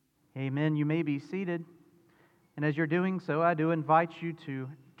Amen. You may be seated. And as you're doing so, I do invite you to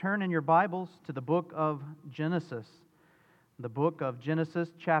turn in your Bibles to the book of Genesis. The book of Genesis,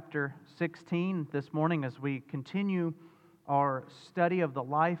 chapter 16, this morning as we continue our study of the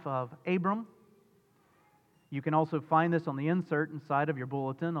life of Abram. You can also find this on the insert inside of your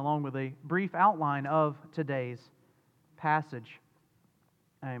bulletin, along with a brief outline of today's passage.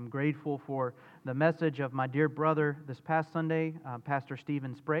 I am grateful for the message of my dear brother this past Sunday, Pastor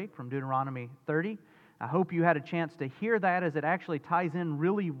Stephen Sprague from Deuteronomy 30. I hope you had a chance to hear that, as it actually ties in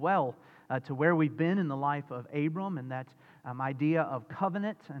really well to where we've been in the life of Abram and that idea of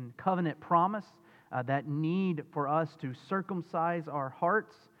covenant and covenant promise, that need for us to circumcise our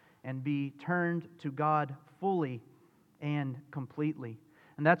hearts and be turned to God fully and completely.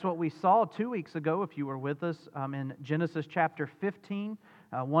 And that's what we saw 2 weeks ago, if you were with us, in Genesis chapter 15,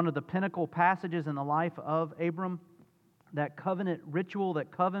 one of the pinnacle passages in the life of Abram, that covenant ritual,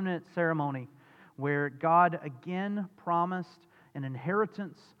 that covenant ceremony, where God again promised an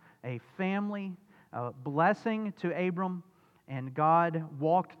inheritance, a family, a blessing to Abram, and God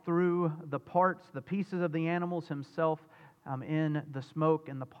walked through the parts, the pieces of the animals himself in the smoke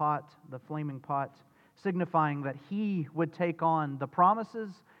in the pot, the flaming pot, signifying that he would take on the promises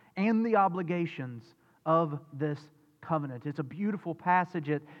and the obligations of this covenant. It's a beautiful passage.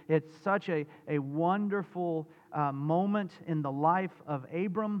 It's such a wonderful moment in the life of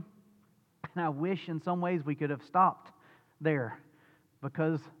Abram. And I wish in some ways we could have stopped there,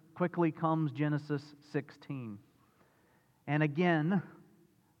 because quickly comes Genesis 16. And again,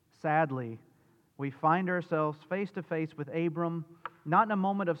 sadly, we find ourselves face to face with Abram, not in a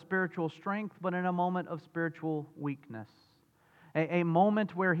moment of spiritual strength, but in a moment of spiritual weakness. A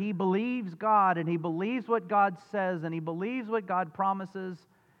moment where he believes God, and he believes what God says, and he believes what God promises,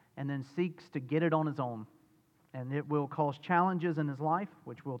 and then seeks to get it on his own. And it will cause challenges in his life,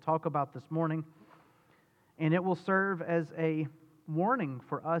 which we'll talk about this morning. And it will serve as a warning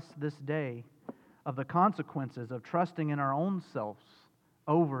for us this day of the consequences of trusting in our own selves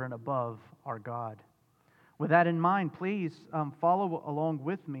over and above our God. With that in mind, please follow along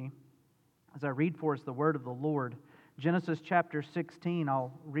with me as I read for us the word of the Lord. Genesis chapter 16,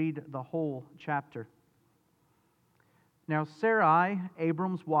 I'll read the whole chapter. Now Sarai,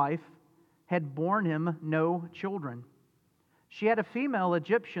 Abram's wife, had borne him no children. She had a female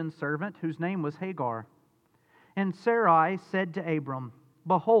Egyptian servant whose name was Hagar. And Sarai said to Abram,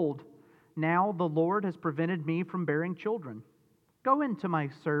 "Behold, now the Lord has prevented me from bearing children. Go in to my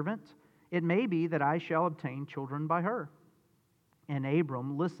servant. It may be that I shall obtain children by her." And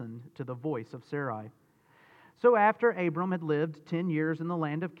Abram listened to the voice of Sarai. So after Abram had lived 10 years in the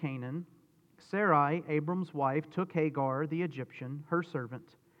land of Canaan, Sarai, Abram's wife, took Hagar the Egyptian, her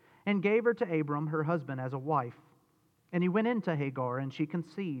servant, and gave her to Abram, her husband, as a wife. And he went in to Hagar, and she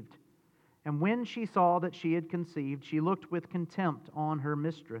conceived. And when she saw that she had conceived, she looked with contempt on her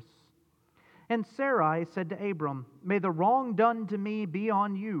mistress. And Sarai said to Abram, "May the wrong done to me be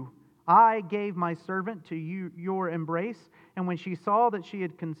on you. I gave my servant to you your embrace, and when she saw that she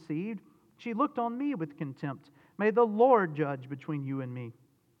had conceived, she looked on me with contempt. May the Lord judge between you and me."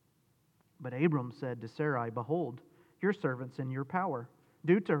 But Abram said to Sarai, "Behold, your servant's in your power.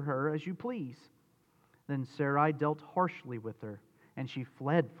 Do to her as you please." Then Sarai dealt harshly with her, and she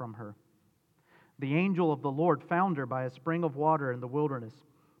fled from her. The angel of the Lord found her by a spring of water in the wilderness,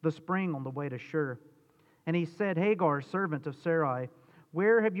 the spring on the way to Shur. And he said, "Hagar, servant of Sarai,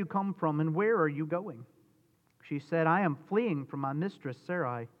 where have you come from, and where are you going?" She said, "I am fleeing from my mistress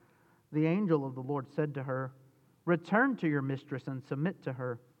Sarai." The angel of the Lord said to her, "Return to your mistress and submit to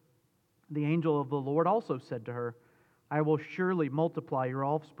her." The angel of the Lord also said to her, "I will surely multiply your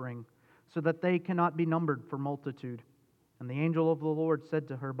offspring, so that they cannot be numbered for multitude." And the angel of the Lord said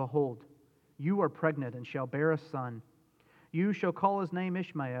to her, "Behold, you are pregnant and shall bear a son. You shall call his name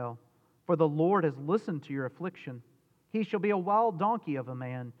Ishmael, for the Lord has listened to your affliction. He shall be a wild donkey of a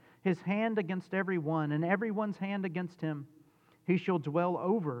man, his hand against every one, and everyone's hand against him. He shall dwell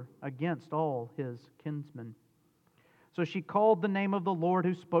over against all his kinsmen." So she called the name of the Lord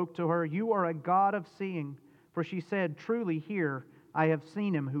who spoke to her, "You are a God of seeing." For she said, "Truly here I have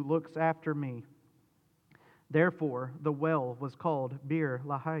seen him who looks after me." Therefore the well was called Bir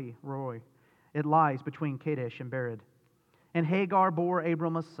Lahai Roi. It lies between Kadesh and Bered. And Hagar bore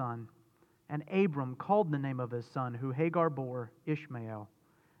Abram a son. And Abram called the name of his son, who Hagar bore, Ishmael.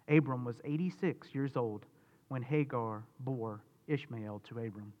 Abram was 86 years old when Hagar bore Ishmael to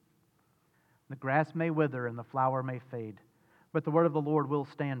Abram. The grass may wither and the flower may fade, but the word of the Lord will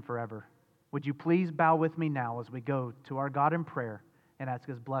stand forever. Would you please bow with me now as we go to our God in prayer and ask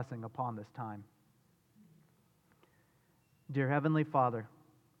His blessing upon this time. Dear Heavenly Father,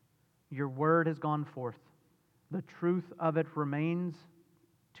 Your word has gone forth. The truth of it remains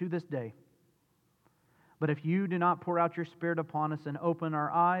to this day. But if you do not pour out your Spirit upon us and open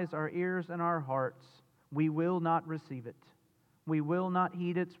our eyes, our ears, and our hearts, we will not receive it. We will not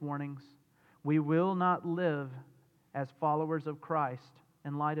heed its warnings. We will not live as followers of Christ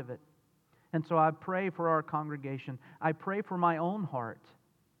in light of it. And so I pray for our congregation. I pray for my own heart.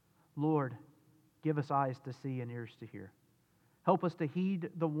 Lord, give us eyes to see and ears to hear. Help us to heed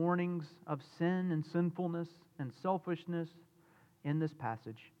the warnings of sin and sinfulness and selfishness in this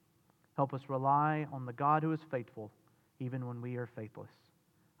passage. Help us rely on the God who is faithful, even when we are faithless.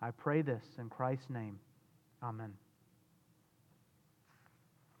 I pray this in Christ's name. Amen.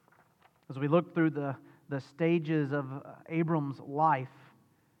 As we look through the stages of Abram's life,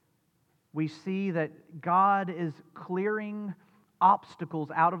 we see that God is clearing obstacles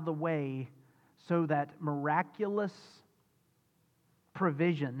out of the way so that miraculous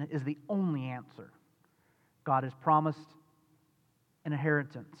provision is the only answer. God has promised an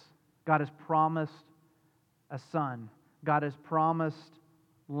inheritance. God has promised a son. God has promised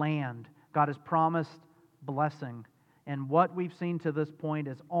land. God has promised blessing. And what we've seen to this point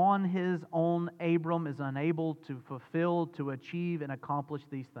is on his own, Abram is unable to fulfill, to achieve, and accomplish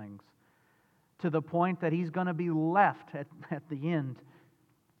these things. To the point that he's going to be left at the end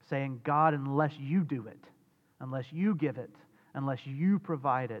saying, God, unless you do it, unless you give it, unless you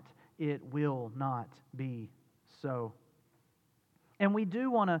provide it, it will not be so. And we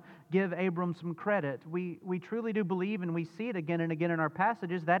do want to give Abram some credit. We truly do believe, and we see it again and again in our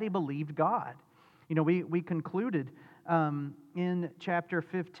passages, that he believed God. You know, we concluded in chapter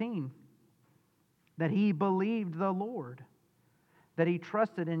 15 that he believed the Lord, that he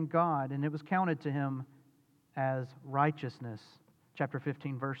trusted in God, and it was counted to him as righteousness. Chapter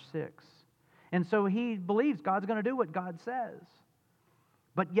 15, verse 6. And so he believes God's going to do what God says.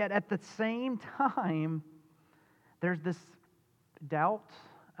 But yet at the same time, there's this doubt,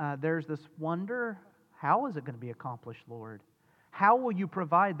 there's this wonder, how is it going to be accomplished, Lord? How will you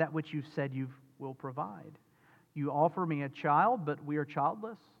provide that which you've said you will provide? You offer me a child, but we are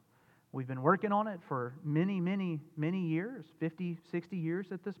childless. We've been working on it for many, many, many years, 50, 60 years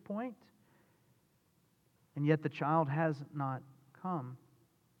at this point. And yet the child has not come.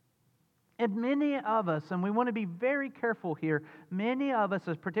 And many of us, and we want to be very careful here, many of us,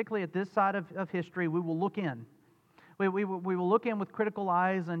 particularly at this side of history, we will look in. We will look in with critical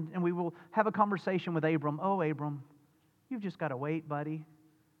eyes and we will have a conversation with Abram. Oh, Abram, you've just got to wait, buddy.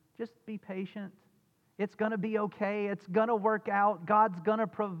 Just be patient. It's going to be okay. It's going to work out. God's going to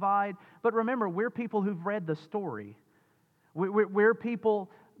provide. But remember, we're people who've read the story. We're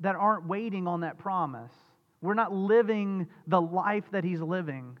people that aren't waiting on that promise. We're not living the life that He's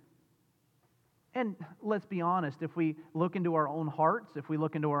living. And let's be honest, if we look into our own hearts, if we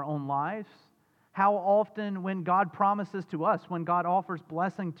look into our own lives, how often when God promises to us, when God offers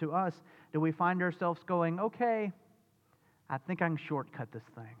blessing to us, do we find ourselves going, okay, I think I can shortcut this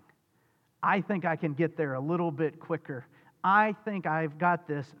thing. I think I can get there a little bit quicker. I think I've got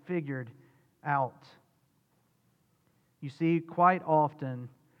this figured out. You see, quite often,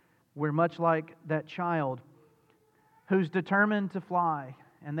 we're much like that child who's determined to fly,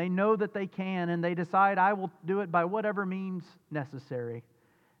 and they know that they can, and they decide, I will do it by whatever means necessary.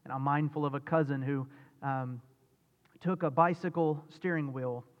 And I'm mindful of a cousin who took a bicycle steering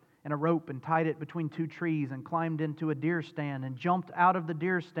wheel and a rope and tied it between two trees and climbed into a deer stand and jumped out of the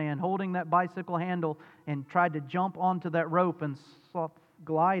deer stand holding that bicycle handle and tried to jump onto that rope and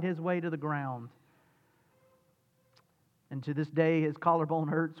glide his way to the ground. And to this day, his collarbone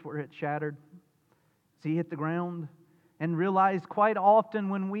hurts where it shattered as he hit the ground, and realized quite often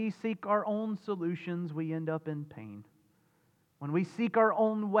when we seek our own solutions, we end up in pain. When we seek our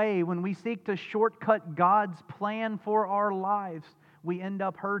own way, when we seek to shortcut God's plan for our lives, we end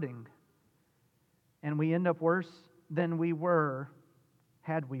up hurting. And we end up worse than we were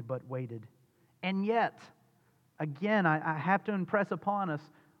had we but waited. And yet, again, I have to impress upon us,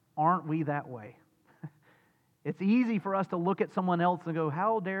 aren't we that way? It's easy for us to look at someone else and go,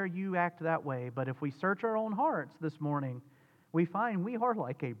 how dare you act that way? But if we search our own hearts this morning, we find we are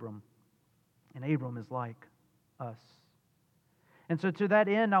like Abram. And Abram is like us. And so to that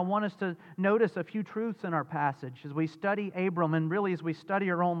end, I want us to notice a few truths in our passage as we study Abram and really as we study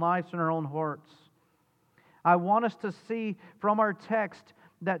our own lives and our own hearts. I want us to see from our text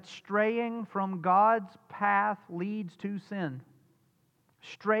that straying from God's path leads to sin.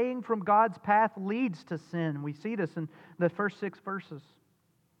 Straying from God's path leads to sin. We see this in the first 6 verses.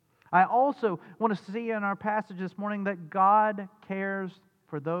 I also want to see in our passage this morning that God cares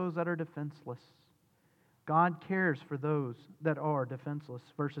for those that are defenseless. God cares for those that are defenseless,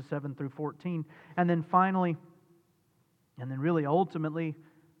 verses 7 through 14. And then finally, and then really ultimately,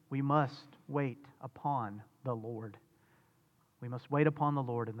 we must wait upon the Lord. We must wait upon the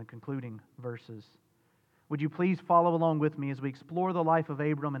Lord in the concluding verses. Would you please follow along with me as we explore the life of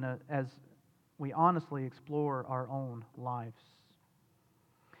Abram and as we honestly explore our own lives?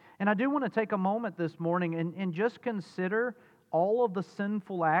 And I do want to take a moment this morning and just consider all of the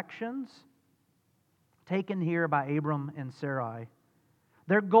sinful actions taken here by Abram and Sarai.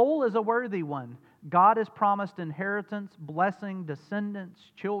 Their goal is a worthy one. God has promised inheritance, blessing, descendants,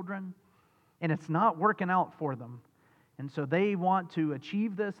 children, and it's not working out for them. And so they want to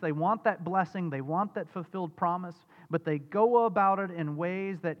achieve this. They want that blessing. They want that fulfilled promise, but they go about it in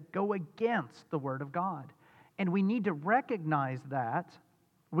ways that go against the Word of God. And we need to recognize that.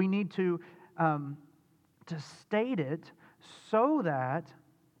 We need to state it so that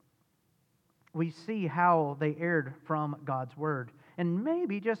we see how they erred from God's Word. And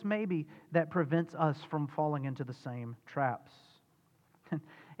maybe, just maybe, that prevents us from falling into the same traps.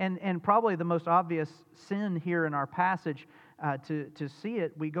 And probably the most obvious sin here in our passage, to see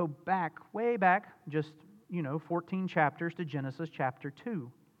it, we go back, way back, just 14 chapters to Genesis chapter 2.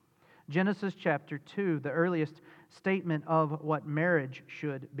 Genesis chapter 2, the earliest statement of what marriage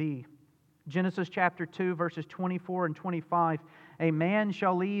should be. Genesis chapter 2, verses 24 and 25. A man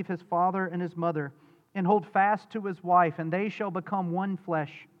shall leave his father and his mother, and hold fast to his wife, and they shall become one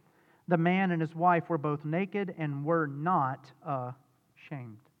flesh. The man and his wife were both naked and were not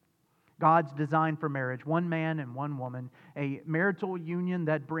ashamed. God's design for marriage, one man and one woman, a marital union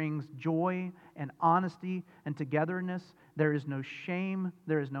that brings joy and honesty and togetherness. There is no shame,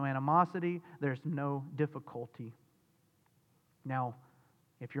 there is no animosity, there's no difficulty. Now,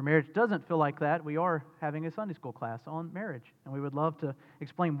 if your marriage doesn't feel like that, we are having a Sunday school class on marriage, and we would love to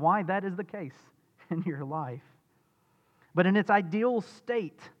explain why that is the case in your life. But in its ideal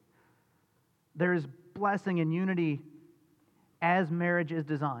state, there is blessing and unity as marriage is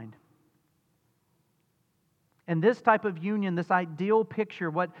designed. And this type of union, this ideal picture,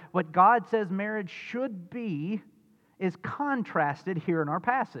 what God says marriage should be, is contrasted here in our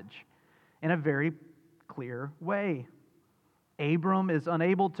passage in a very clear way. Abram is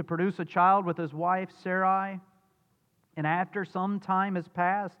unable to produce a child with his wife Sarai, and after some time has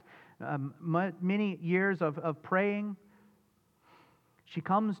passed, many years of praying, she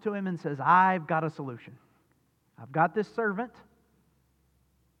comes to him and says, I've got a solution. I've got this servant.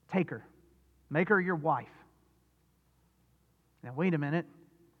 Take her. Make her your wife. Now, wait a minute.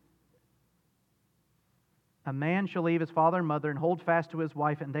 A man shall leave his father and mother and hold fast to his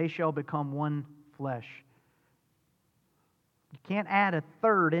wife, and they shall become one flesh. You can't add a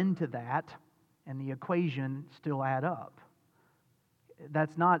third into that, and the equation still add up.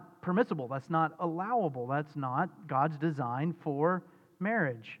 That's not permissible. That's not allowable. That's not God's design for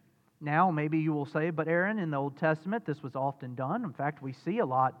marriage. Now, maybe you will say, but Aaron, in the Old Testament, this was often done. In fact, we see a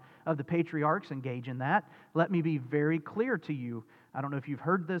lot of the patriarchs engage in that. Let me be very clear to you. I don't know if you've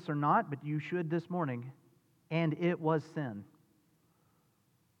heard this or not, but you should this morning. And it was sin.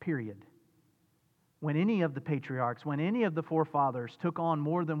 Period. When any of the patriarchs, when any of the forefathers took on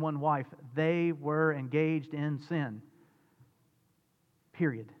more than one wife, they were engaged in sin.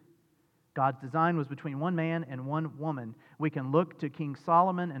 Period. God's design was between one man and one woman. We can look to King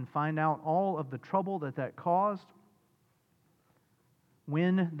Solomon and find out all of the trouble that caused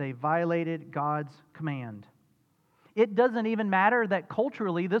when they violated God's command. It doesn't even matter that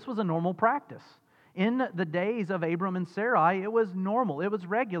culturally this was a normal practice. In the days of Abram and Sarai, it was normal, it was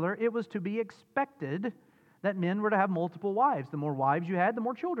regular, it was to be expected that men were to have multiple wives. The more wives you had, the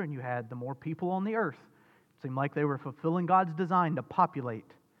more children you had, the more people on the earth. It seemed like they were fulfilling God's design to populate.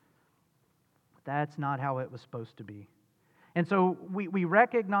 That's not how it was supposed to be. And so we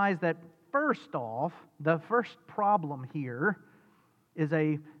recognize that first off, the first problem here is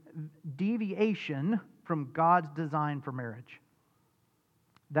a deviation from God's design for marriage.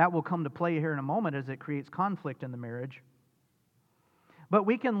 That will come to play here in a moment as it creates conflict in the marriage. But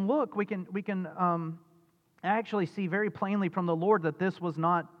we can look, we can actually see very plainly from the Lord that this was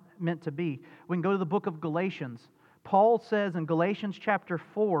not meant to be. We can go to the book of Galatians. Paul says in Galatians chapter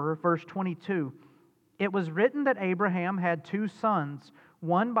 4, verse 22, it was written that Abraham had two sons,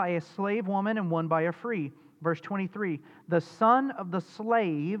 one by a slave woman and one by a free. Verse 23, the son of the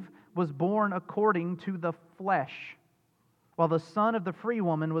slave was born according to the flesh, while the son of the free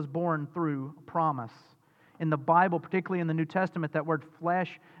woman was born through promise. In the Bible, particularly in the New Testament, that word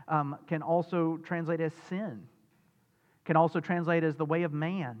flesh can also translate as sin, can also translate as the way of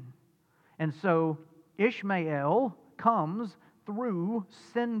man. And so Ishmael comes through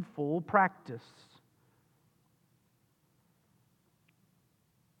sinful practice.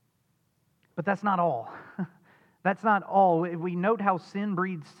 But that's not all. That's not all. We note how sin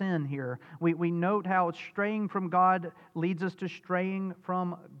breeds sin here. We note how straying from God leads us to straying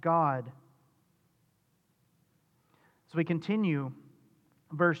from God. So we continue,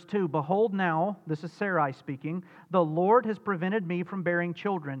 verse 2, "Behold now," this is Sarai speaking, "the Lord has prevented me from bearing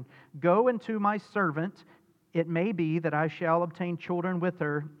children. Go unto my servant, it may be that I shall obtain children with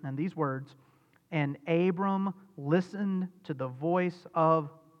her." And these words, "And Abram listened to the voice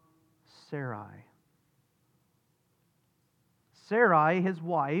of Sarai." Sarai, his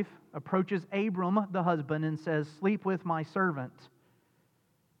wife, approaches Abram, the husband, and says, "Sleep with my servant."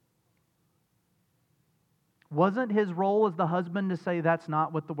 Wasn't his role as the husband to say that's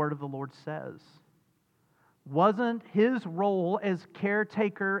not what the word of the Lord says? Wasn't his role as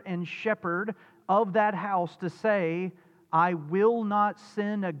caretaker and shepherd of that house to say, "I will not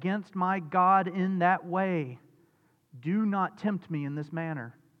sin against my God in that way. Do not tempt me in this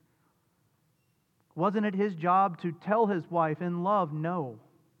manner"? Wasn't it his job to tell his wife in love, no?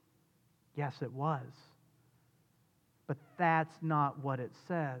 Yes, it was. But that's not what it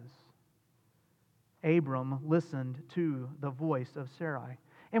says. Abram listened to the voice of Sarai.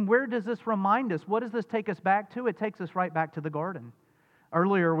 And where does this remind us? What does this take us back to? It takes us right back to the garden.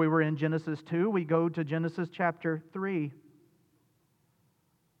 Earlier we were in Genesis 2. We go to Genesis chapter 3.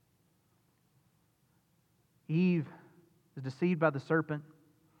 Eve is deceived by the serpent.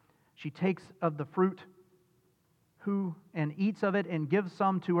 She takes of the fruit and eats of it and gives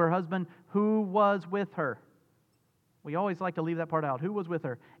some to her husband who was with her. We always like to leave that part out. Who was with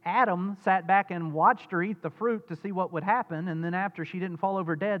her? Adam sat back and watched her eat the fruit to see what would happen, and then after she didn't fall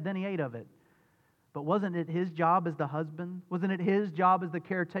over dead, then he ate of it. But wasn't it his job as the husband? Wasn't it his job as the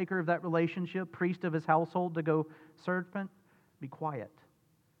caretaker of that relationship, priest of his household, to go, "Serpent, be quiet"?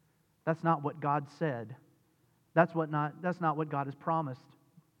 That's not what God said. That's not what God has promised.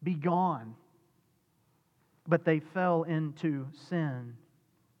 Be gone. But they fell into sin.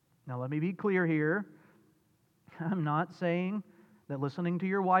 Now let me be clear here. I'm not saying that listening to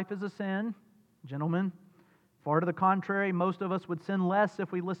your wife is a sin. Gentlemen, far to the contrary, most of us would sin less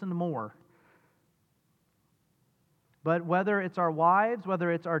if we listened more. But whether it's our wives, whether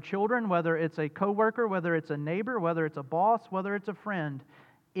it's our children, whether it's a coworker, whether it's a neighbor, whether it's a boss, whether it's a friend,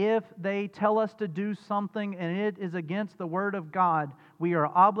 if they tell us to do something and it is against the Word of God, we are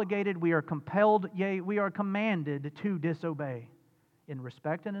obligated, we are compelled, yea, we are commanded to disobey. In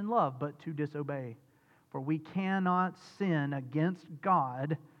respect and in love, but to disobey. For we cannot sin against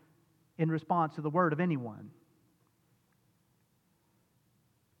God in response to the word of anyone.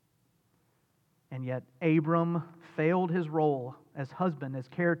 And yet Abram failed his role as husband, as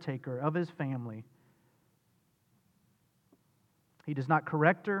caretaker of his family. He does not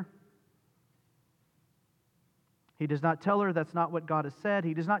correct her. He does not tell her that's not what God has said.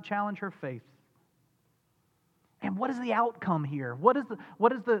 He does not challenge her faith. And what is the outcome here? What is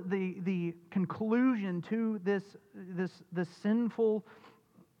the conclusion to this sinful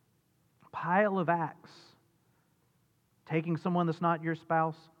pile of acts? Taking someone that's not your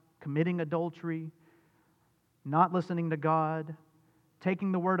spouse, committing adultery, not listening to God,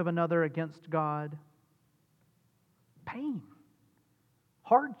 taking the word of another against God. Pain,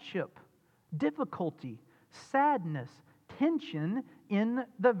 hardship, difficulty, sadness, tension in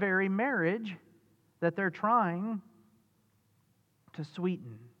the very marriage that they're trying to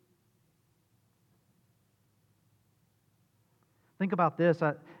sweeten. Think about this.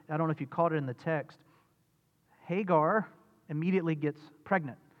 I don't know if you caught it in the text. Hagar immediately gets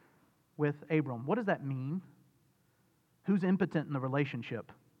pregnant with Abram. What does that mean? Who's impotent in the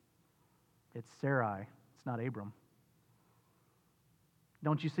relationship? It's Sarai. It's not Abram.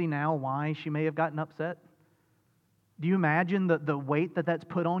 Don't you see now why she may have gotten upset? Do you imagine the weight that's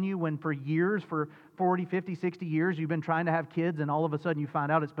put on you when for years, for 40, 50, 60 years, you've been trying to have kids and all of a sudden you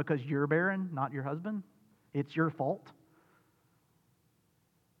find out it's because you're barren, not your husband? It's your fault.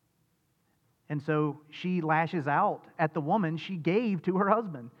 And so she lashes out at the woman she gave to her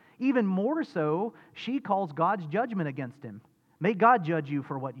husband. Even more so, she calls God's judgment against him. May God judge you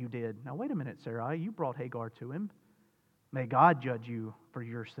for what you did. Now wait a minute, Sarai, you brought Hagar to him. May God judge you for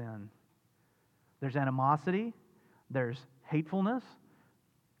your sin. There's animosity. There's hatefulness.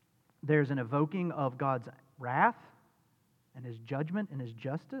 There's an evoking of God's wrath and His judgment and His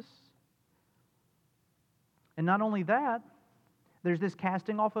justice. And not only that, there's this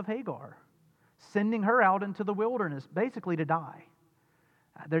casting off of Hagar, sending her out into the wilderness, basically to die.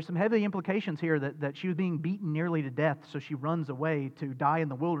 There's some heavy implications here that she was being beaten nearly to death, so she runs away to die in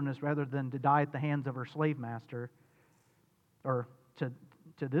the wilderness rather than to die at the hands of her slave master, or to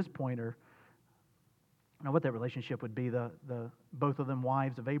this point, or I don't know what that relationship would be, the both of them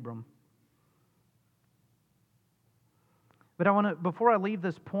wives of Abram. But before I leave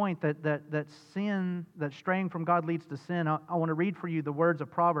this point that sin, that straying from God leads to sin, I want to read for you the words of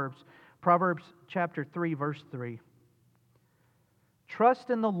Proverbs. Proverbs chapter 3, verse 3.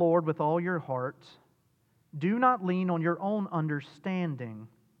 Trust in the Lord with all your heart. Do not lean on your own understanding.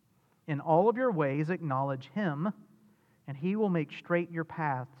 In all of your ways acknowledge Him, and He will make straight your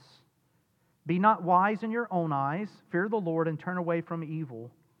paths. Be not wise in your own eyes. Fear the Lord and turn away from evil,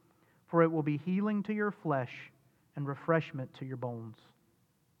 for it will be healing to your flesh and refreshment to your bones.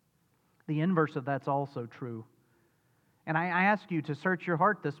 The inverse of that's also true. And I ask you to search your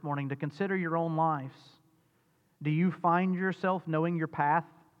heart this morning, to consider your own lives. Do you find yourself knowing your path?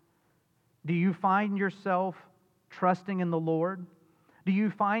 Do you find yourself trusting in the Lord? Do you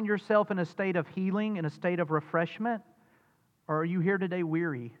find yourself in a state of healing, in a state of refreshment? Or are you here today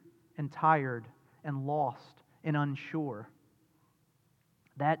weary and tired and lost and unsure?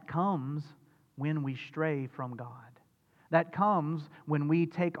 That comes when we stray from God. That comes when we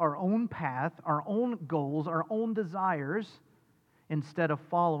take our own path, our own goals, our own desires, instead of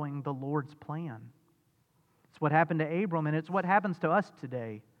following the Lord's plan. It's what happened to Abram, and it's what happens to us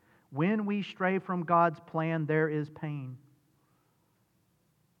today. When we stray from God's plan, there is pain.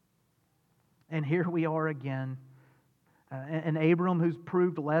 And here we are again, an Abram who's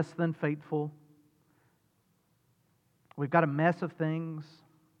proved less than faithful. We've got a mess of things.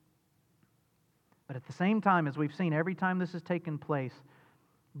 But at the same time, as we've seen every time this has taken place,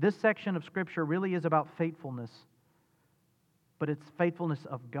 this section of Scripture really is about faithfulness. But it's faithfulness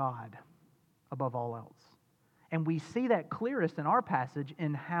of God above all else. And we see that clearest in our passage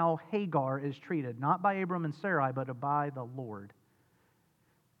in how Hagar is treated, not by Abram and Sarai, but by the Lord.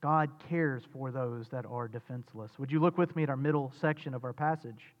 God cares for those that are defenseless. Would you look with me at our middle section of our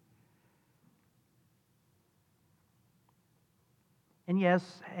passage? And yes,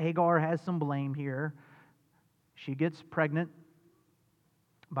 Hagar has some blame here. She gets pregnant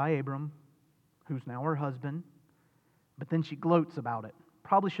by Abram, who's now her husband, but then she gloats about it.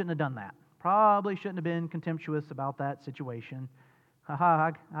 Probably shouldn't have done that. Probably shouldn't have been contemptuous about that situation.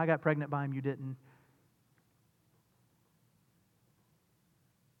 Ha, I got pregnant by him, you didn't.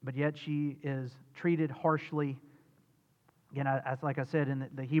 But yet she is treated harshly. Again, like I said, in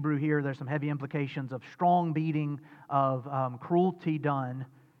the Hebrew here, there's some heavy implications of strong beating, of cruelty done.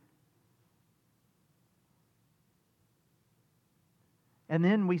 And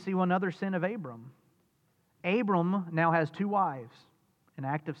then we see one other sin of Abram. Abram now has two wives, an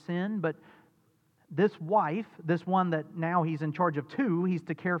act of sin, but this wife, this one that now he's in charge of two, he's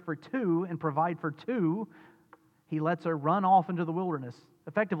to care for two and provide for two, he lets her run off into the wilderness,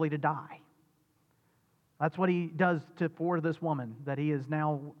 effectively to die. That's what he does for this woman that he is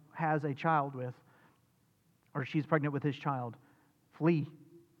now has a child with, or she's pregnant with his child. Flee.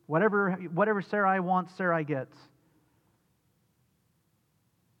 Whatever Sarai wants, Sarai gets.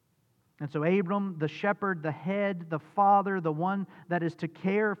 And so Abram, the shepherd, the head, the father, the one that is to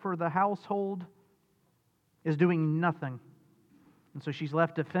care for the household, is doing nothing. And so she's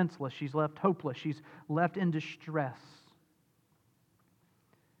left defenseless. She's left hopeless. She's left in distress.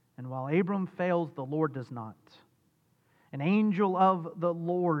 And while Abram fails, the Lord does not. An angel of the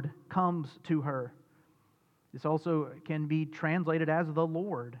Lord comes to her. This also can be translated as the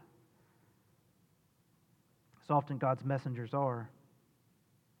Lord. As often God's messengers are.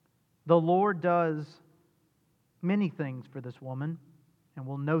 The Lord does many things for this woman, and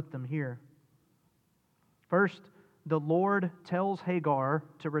we'll note them here. First, the Lord tells Hagar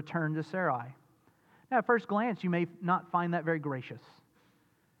to return to Sarai. Now, at first glance, you may not find that very gracious.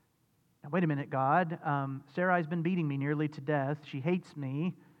 Now, wait a minute, God. Sarai's been beating me nearly to death. She hates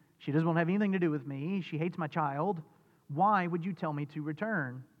me. She doesn't want to have anything to do with me. She hates my child. Why would you tell me to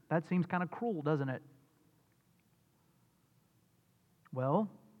return? That seems kind of cruel, doesn't it? Well,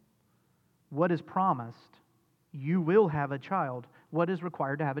 what is promised? You will have a child. What is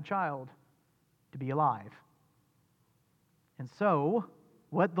required to have a child? To be alive. And so,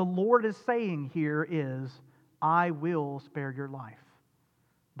 what the Lord is saying here is, I will spare your life.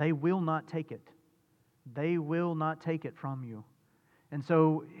 They will not take it. They will not take it from you. And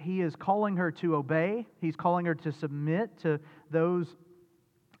so he is calling her to obey. He's calling her to submit to those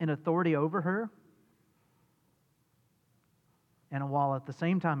in authority over her. And while at the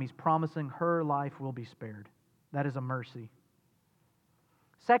same time he's promising her life will be spared. That is a mercy.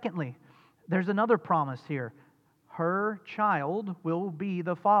 Secondly, there's another promise here. Her child will be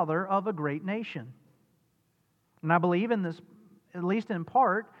the father of a great nation. And I believe in this, at least in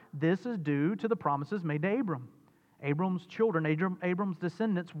part, this is due to the promises made to Abram. Abram's children, Abram's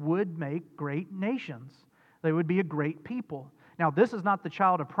descendants would make great nations. They would be a great people. Now, this is not the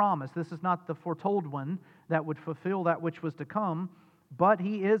child of promise. This is not the foretold one that would fulfill that which was to come, but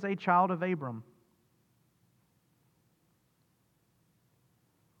he is a child of Abram.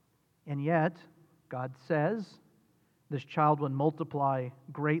 And yet, God says this child would multiply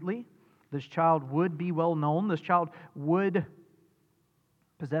greatly. This child would be well known. This child would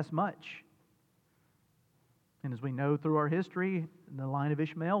possess much. And as we know through our history, the line of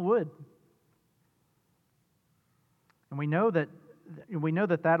Ishmael would. And we know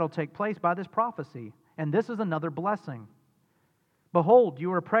that that'll take place by this prophecy. And this is another blessing. Behold,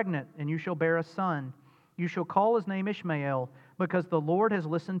 you are pregnant, and you shall bear a son. You shall call his name Ishmael, because the Lord has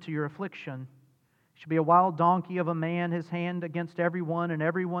listened to your affliction. He shall be a wild donkey of a man, his hand against everyone, and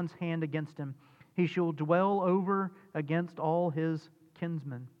everyone's hand against him. He shall dwell over against all his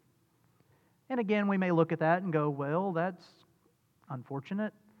kinsmen. And again, we may look at that and go, well, that's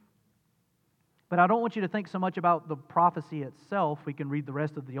unfortunate. But I don't want you to think so much about the prophecy itself. We can read the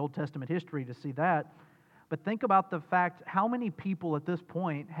rest of the Old Testament history to see that. But think about the fact, how many people at this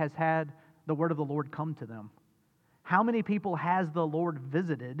point has had the word of the Lord come to them? How many people has the Lord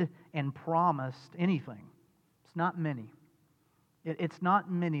visited and promised anything? It's not many. It's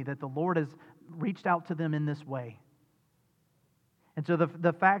not many that the Lord has reached out to them in this way. And so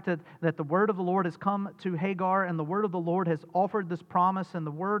the fact that the word of the Lord has come to Hagar, and the word of the Lord has offered this promise, and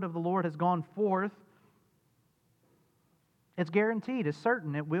the word of the Lord has gone forth, it's guaranteed, it's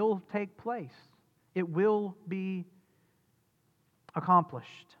certain, it will take place. It will be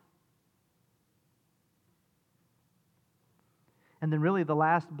accomplished. And then really the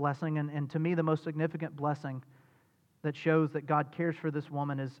last blessing, and to me the most significant blessing that shows that God cares for this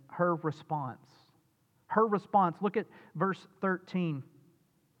woman, is her response. Her response. Look at verse 13.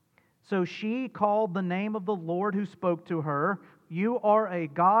 So she called the name of the Lord who spoke to her, "You are a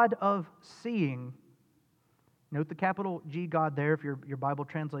God of seeing." Note the capital G God there, if your Bible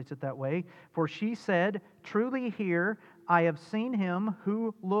translates it that way. For she said, "Truly here I have seen him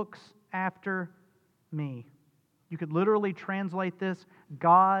who looks after me." You could literally translate this,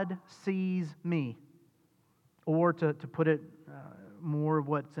 God sees me. Or to put it more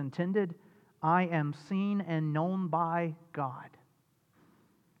what's intended, I am seen and known by God.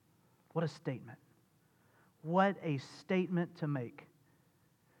 What a statement. What a statement to make.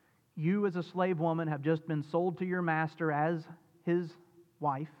 You as a slave woman have just been sold to your master as his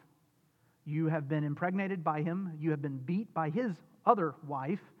wife. You have been impregnated by him. You have been beat by his other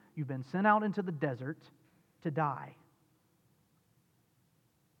wife. You've been sent out into the desert to die.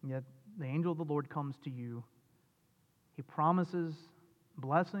 Yet the angel of the Lord comes to you. He promises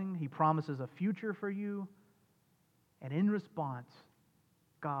blessing. He promises a future for you. And in response,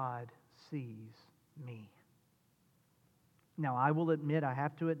 God sees me. Now, I will admit, I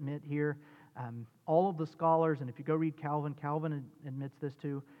have to admit here, all of the scholars, and if you go read Calvin, Calvin admits this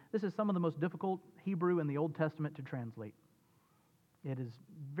too, this is some of the most difficult Hebrew in the Old Testament to translate. It is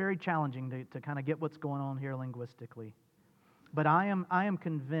very challenging to kind of get what's going on here linguistically. But I am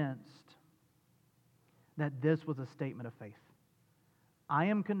convinced that this was a statement of faith. I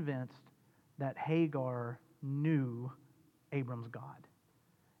am convinced that Hagar knew Abram's God.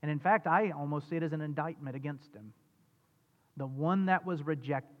 And in fact, I almost see it as an indictment against him. The one that was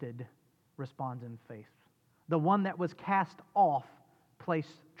rejected responds in faith. The one that was cast off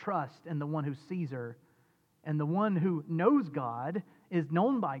placed trust in the one who sees her. And the one who knows God, is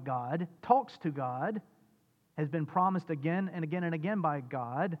known by God, talks to God, has been promised again and again and again by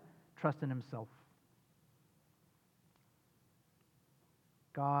God, trust in himself.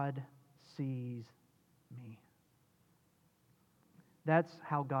 God sees me. That's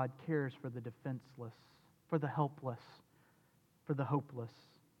how God cares for the defenseless, for the helpless, for the hopeless.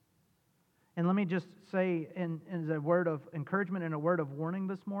 And let me just say, as a word of encouragement and a word of warning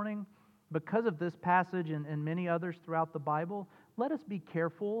this morning, because of this passage and many others throughout the Bible, let us be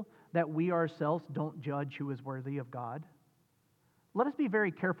careful that we ourselves don't judge who is worthy of God. Let us be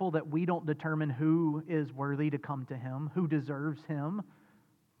very careful that we don't determine who is worthy to come to Him, who deserves Him.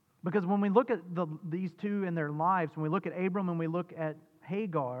 Because when we look at these two in their lives, when we look at Abram and we look at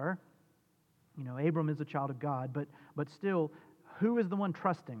Hagar, Abram is a child of God, but still, who is the one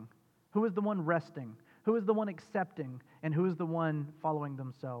trusting? Who is the one resting? Who is the one accepting? And who is the one following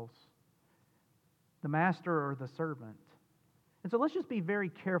themselves? The master or the servant? And so let's just be very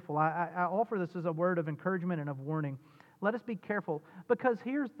careful. I offer this as a word of encouragement and of warning. Let us be careful, because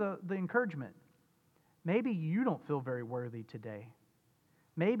here's the encouragement. Maybe you don't feel very worthy today.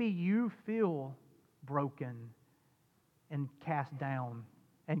 Maybe you feel broken and cast down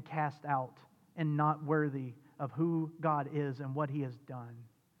and cast out and not worthy of who God is and what He has done.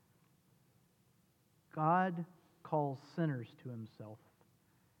 God calls sinners to himself.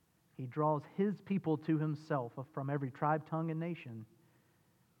 He draws his people to himself from every tribe, tongue, and nation.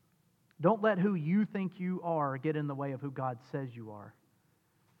 Don't let who you think you are get in the way of who God says you are.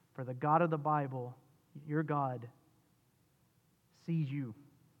 For the God of the Bible, your God, sees you.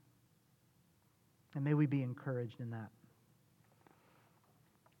 And may we be encouraged in that.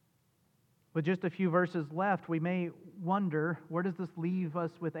 With just a few verses left, we may wonder, where does this leave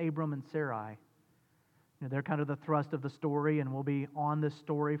us with Abram and Sarai? They're kind of the thrust of the story, and we'll be on this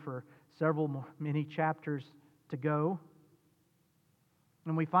story for many chapters to go.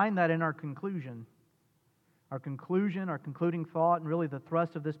 And we find that in our conclusion. Our concluding thought, and really the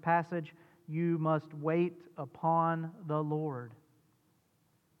thrust of this passage, you must wait upon the Lord.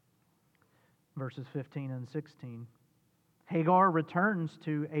 Verses 15 and 16. Hagar returns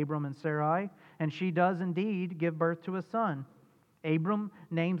to Abram and Sarai, and she does indeed give birth to a son. Abram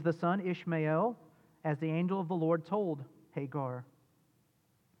names the son Ishmael, as the angel of the Lord told Hagar.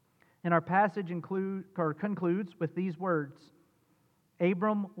 And our passage concludes with these words.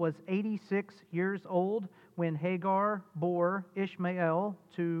 Abram was 86 years old when Hagar bore Ishmael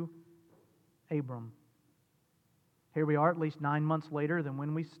to Abram. Here we are, at least 9 months later than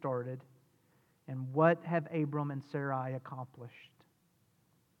when we started. And what have Abram and Sarai accomplished?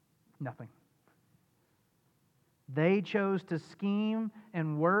 Nothing. They chose to scheme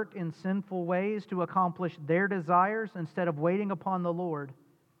and work in sinful ways to accomplish their desires instead of waiting upon the Lord.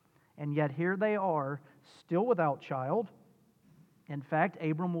 And yet here they are, still without child. In fact,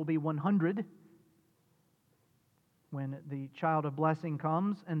 Abram will be 100 when the child of blessing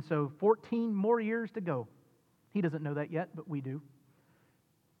comes, and so 14 more years to go. He doesn't know that yet, but we do.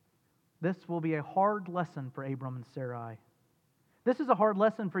 This will be a hard lesson for Abram and Sarai. This is a hard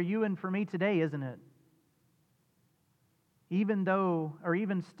lesson for you and for me today, isn't it? Even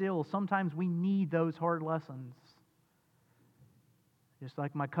still, sometimes we need those hard lessons. Just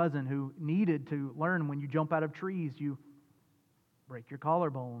like my cousin who needed to learn when you jump out of trees, you break your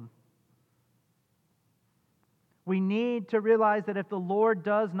collarbone. We need to realize that if the Lord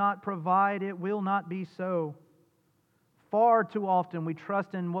does not provide, it will not be so. Far too often we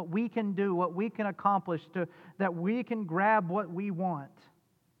trust in what we can do, what we can accomplish, that we can grab what we want.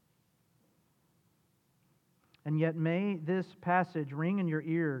 And yet may this passage ring in your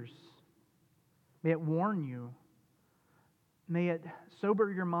ears. May it warn you. May it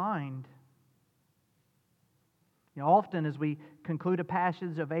sober your mind. Often as we conclude a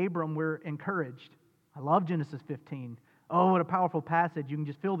passage of Abram, we're encouraged. I love Genesis 15. Oh, what a powerful passage. You can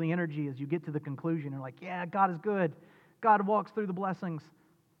just feel the energy as you get to the conclusion. You're like, yeah, God is good. God walks through the blessings.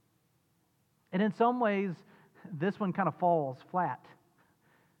 And in some ways, this one kind of falls flat.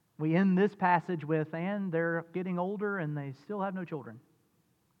 We end this passage with, and they're getting older and they still have no children.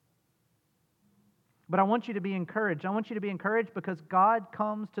 But I want you to be encouraged. I want you to be encouraged because God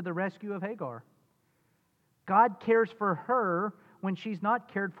comes to the rescue of Hagar. God cares for her when she's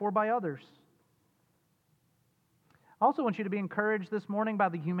not cared for by others. I also want you to be encouraged this morning by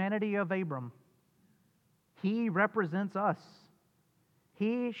the humanity of Abram. He represents us.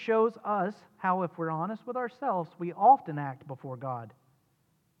 He shows us how, if we're honest with ourselves, we often act before God.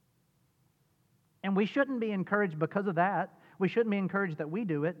 And we shouldn't be encouraged because of that. We shouldn't be encouraged that we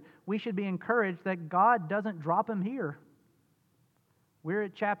do it. We should be encouraged that God doesn't drop him here. We're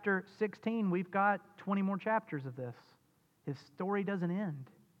at chapter 16. We've got 20 more chapters of this. His story doesn't end.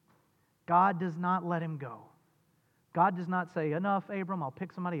 God does not let him go. God does not say, enough, Abram, I'll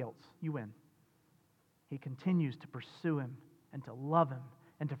pick somebody else. You win. He continues to pursue him and to love him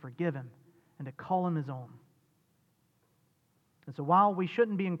and to forgive him and to call him his own. And so while we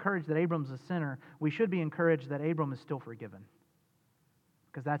shouldn't be encouraged that Abram's a sinner, we should be encouraged that Abram is still forgiven.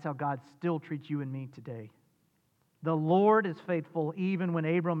 Because that's how God still treats you and me today. The Lord is faithful even when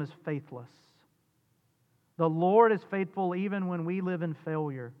Abram is faithless. The Lord is faithful even when we live in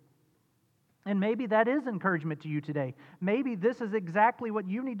failure. And maybe that is encouragement to you today. Maybe this is exactly what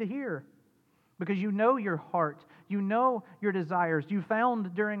you need to hear. Because you know your heart. You know your desires. You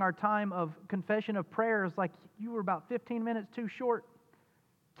found during our time of confession of prayers like you were about 15 minutes too short.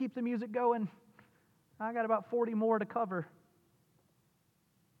 Keep the music going. I got about 40 more to cover.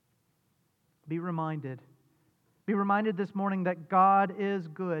 Be reminded. Be reminded this morning that God is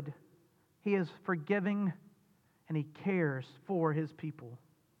good. He is forgiving and He cares for His people.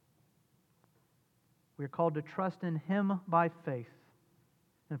 We are called to trust in Him by faith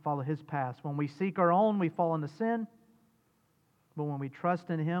and follow His paths. When we seek our own, we fall into sin. But when we trust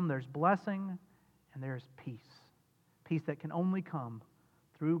in Him, there's blessing and there's peace. Peace that can only come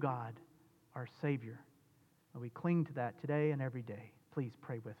through God, our Savior. And we cling to that today and every day. Please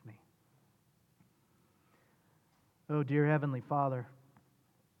pray with me. Oh, dear Heavenly Father,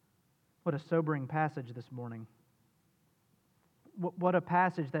 what a sobering passage this morning. What a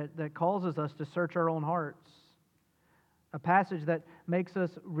passage that causes us to search our own hearts. A passage that makes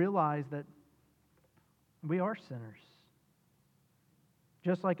us realize that we are sinners.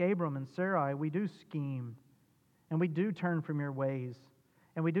 Just like Abram and Sarai, we do scheme, and we do turn from your ways,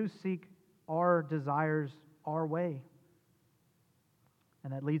 and we do seek our desires our way.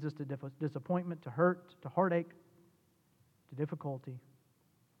 And that leads us to disappointment, to hurt, to heartache, to difficulty.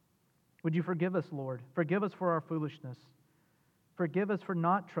 Would you forgive us, Lord? Forgive us for our foolishness. Forgive us for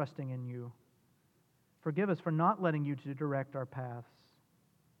not trusting in you. Forgive us for not letting you to direct our paths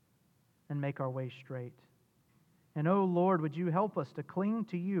and make our way straight. And oh Lord, would you help us to cling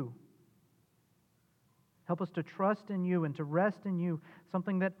to you? Help us to trust in you and to rest in you,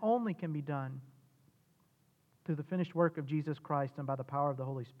 something that only can be done through the finished work of Jesus Christ and by the power of the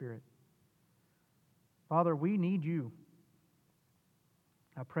Holy Spirit. Father, we need you.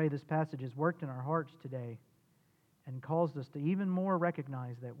 I pray this passage has worked in our hearts today and caused us to even more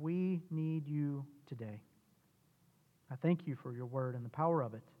recognize that we need you today. I thank you for your word and the power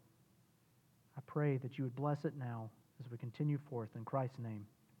of it. I pray that you would bless it now as we continue forth in Christ's name.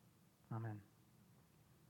 Amen.